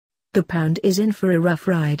The pound is in for a rough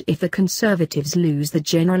ride if the Conservatives lose the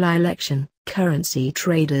general election, currency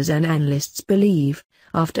traders and analysts believe,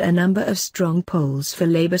 after a number of strong polls for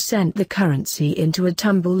Labour sent the currency into a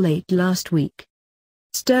tumble late last week.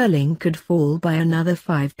 Sterling could fall by another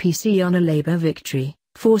 5p on a Labour victory,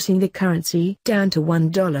 forcing the currency down to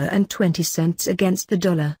 $1.20 against the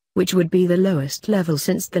dollar, which would be the lowest level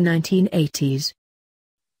since the 1980s.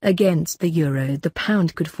 Against the euro, the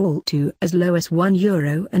pound could fall to as low as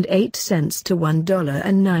 €1.08 to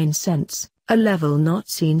 $1.09, a level not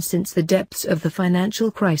seen since the depths of the financial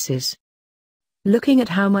crisis. Looking at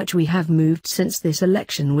how much we have moved since this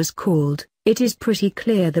election was called, it is pretty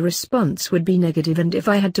clear the response would be negative, and if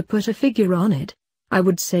I had to put a figure on it, I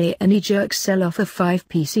would say a knee-jerk sell-off of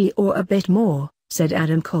 5p or a bit more, said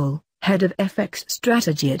Adam Cole, head of FX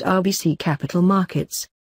strategy at RBC Capital Markets.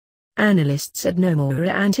 Analysts at Nomura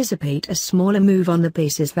anticipate a smaller move on the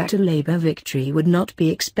basis that a Labour victory would not be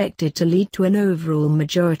expected to lead to an overall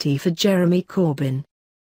majority for Jeremy Corbyn.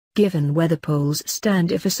 Given where the polls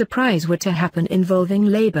stand, if a surprise were to happen involving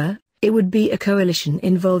Labour, it would be a coalition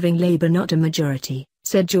involving Labour, not a majority,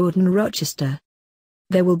 said Jordan Rochester.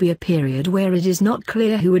 There will be a period where it is not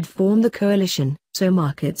clear who would form the coalition, so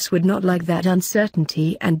markets would not like that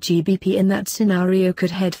uncertainty, and GBP in that scenario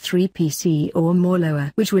could head 3p or more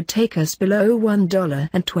lower, which would take us below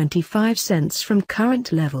 $1.25 from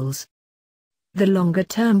current levels. The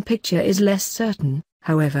longer-term picture is less certain,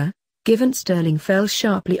 however, given sterling fell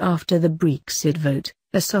sharply after the Brexit vote.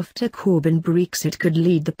 A softer Corbyn Brexit could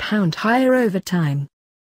lead the pound higher over time.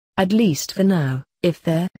 At least for now, if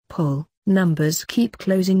their poll numbers keep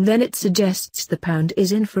closing, then it suggests the pound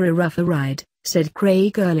is in for a rougher ride, said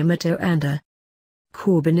Craig Erlamato.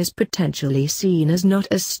 Corbyn is potentially seen as not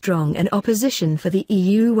as strong an opposition for the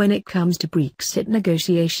EU when it comes to Brexit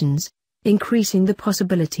negotiations, increasing the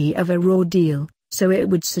possibility of a raw deal, so it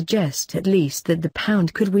would suggest at least that the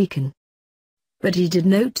pound could weaken. But he did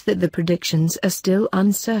note that the predictions are still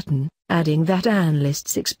uncertain, adding that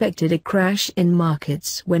analysts expected a crash in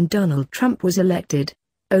markets when Donald Trump was elected,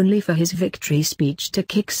 only for his victory speech to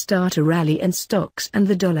kickstart a rally in stocks and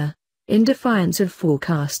the dollar, in defiance of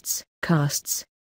forecasts.